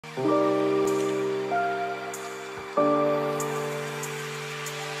Howdy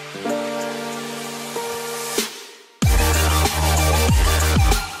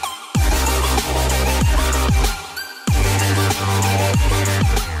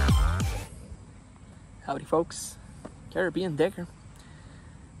folks, Caribbean Digger,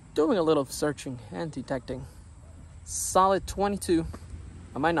 doing a little searching and detecting. Solid 22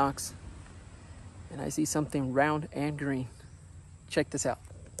 on my Knox, and I see something round and green. Check this out.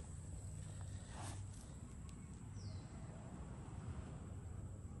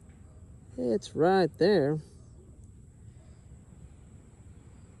 It's right there.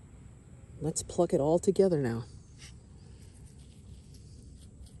 Let's pluck it all together now.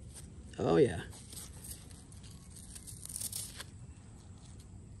 Oh yeah.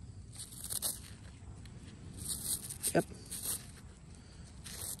 Yep.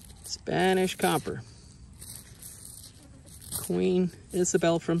 Spanish copper. Queen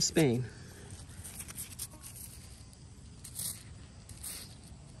Isabel from Spain.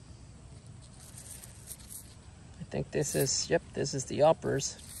 I think this is, yep, this is the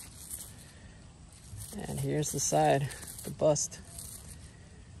uppers. And here's the side, the bust.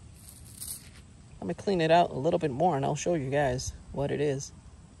 I'm gonna clean it out a little bit more and I'll show you guys what it is.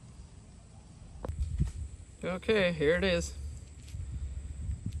 Okay, here it is.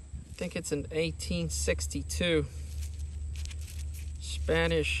 I think it's an 1862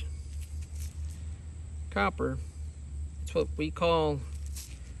 Spanish copper. It's what we call,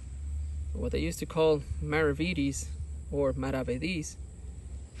 what they used to call maravedis or maravedis.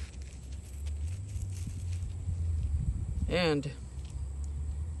 And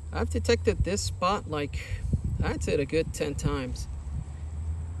I've detected this spot like, I'd say a good 10 times.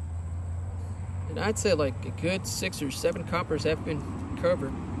 And I'd say like a good 6 or 7 coppers have been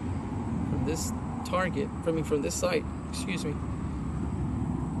covered from this target, from this site, excuse me.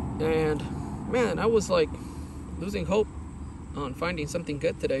 And man, I was like losing hope on finding something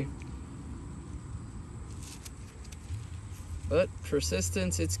good today. But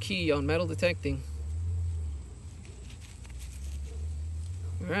persistence, it's key on metal detecting.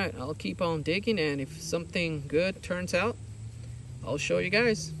 All right, I'll keep on digging, and if something good turns out, I'll show you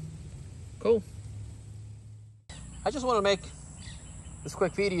guys. Cool. I just want to make this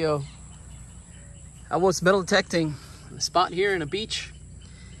quick video. I was metal detecting a spot here in a beach,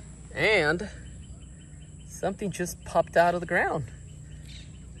 and something just popped out of the ground.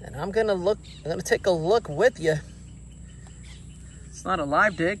 And I'm gonna take a look with you. It's not a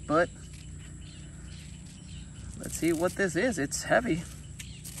live dig, but let's see what this is. It's heavy.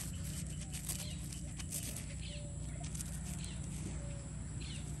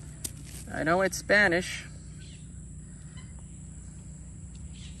 I know it's Spanish.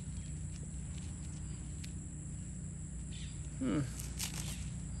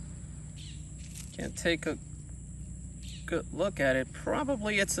 Can't take a good look at it.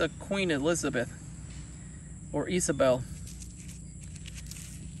 Probably it's a Queen Elizabeth or Isabel.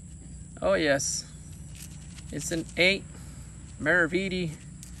 Oh yes, it's an 8 Maravidi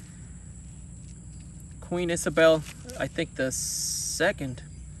Queen Isabel. I think the second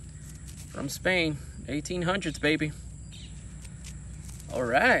from Spain, 1800s, baby. All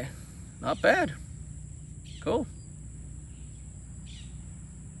right, not bad. Cool.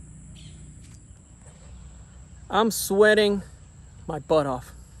 I'm sweating my butt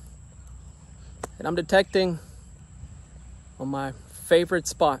off, and I'm detecting on my favorite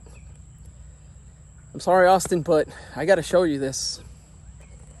spot. I'm sorry, Austin, but I gotta show you this.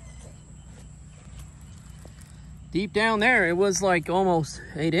 Deep down there, it was like almost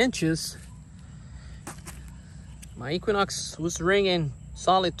 8 inches. My Equinox was ringing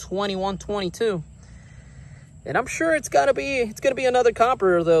solid 21, 22. And I'm sure it's gonna be another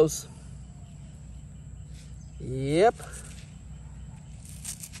copper of those. Yep.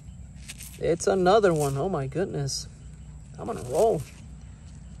 It's another one. Oh my goodness. I'm gonna roll.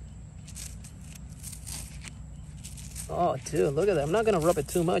 Oh, dude, look at that. I'm not gonna rub it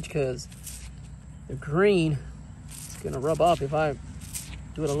too much because the green is gonna rub off if I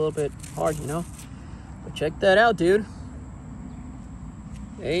do it a little bit hard, you know? But check that out, dude.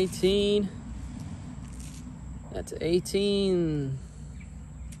 18. That's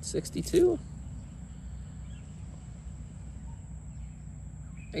 1862.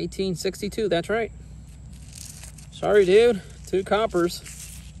 1862, that's right. Sorry, dude. 2 coppers.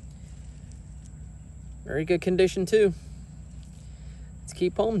 Very good condition, too. Let's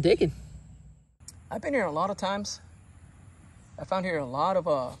keep on digging. I've been here a lot of times. I found here a lot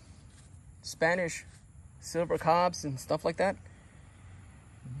of Spanish silver cobs and stuff like that.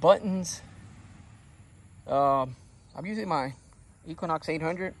 Buttons. I'm using my Equinox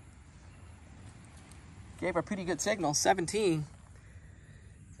 800. Gave a pretty good signal, 17.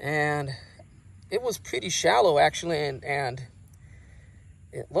 And it was pretty shallow actually, and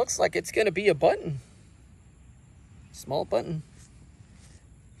it looks like it's gonna be a button. Small button.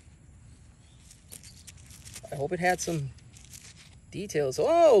 I hope it had some details.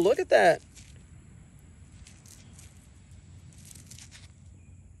 Oh, look at that.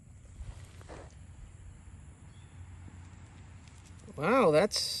 Wow,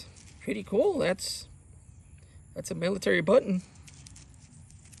 that's pretty cool. That's a military button.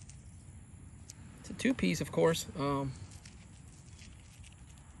 It's a two-piece, of course.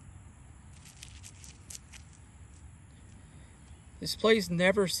 This place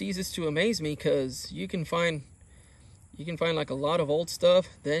never ceases to amaze me, because you can find like a lot of old stuff,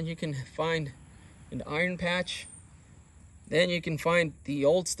 then you can find an iron patch, then you can find the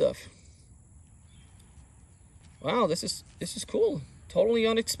old stuff. Wow, this is cool. Totally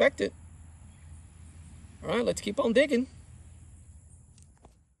unexpected. All right, let's keep on digging.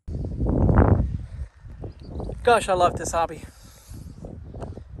 Gosh, I love this hobby.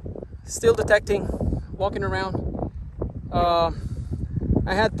 Still detecting, walking around.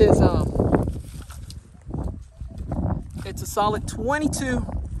 I had this, it's a solid 22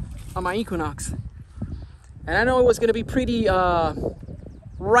 on my Equinox. And I know it was gonna be pretty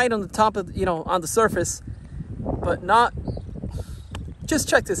right on the top of, on the surface, but not. Just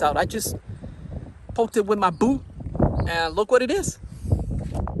check this out. I just poked it with my boot, and look what it is.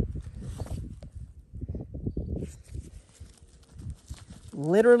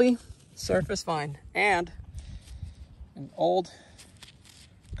 Literally surface fine, and an old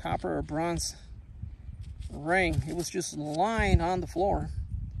copper or bronze ring. It was just lying on the floor.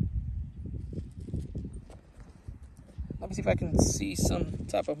 Let me see if I can see some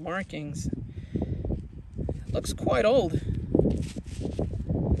type of markings. It looks quite old.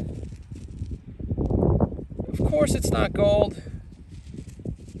 Of course it's not gold,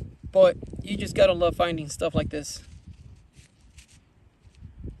 but you just gotta love finding stuff like this.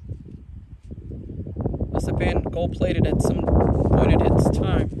 Must have been gold-plated at some point in its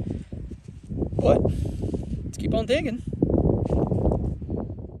time. But let's keep on digging.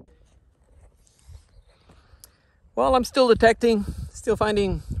 Well, I'm still detecting, still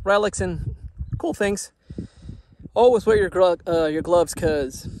finding relics and cool things. Always wear your gloves,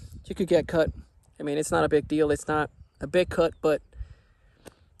 because you could get cut. I mean, it's not a big deal. It's not a big cut, but,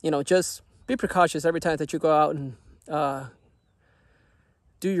 just be precautious every time that you go out and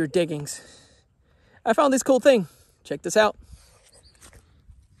do your diggings. I found this cool thing. Check this out.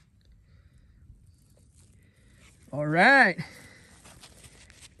 All right.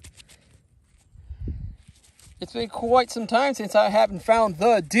 It's been quite some time since I haven't found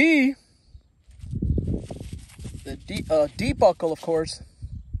the D. The D buckle, of course.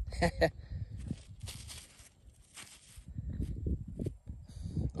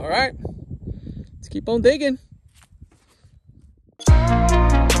 All right, let's keep on digging.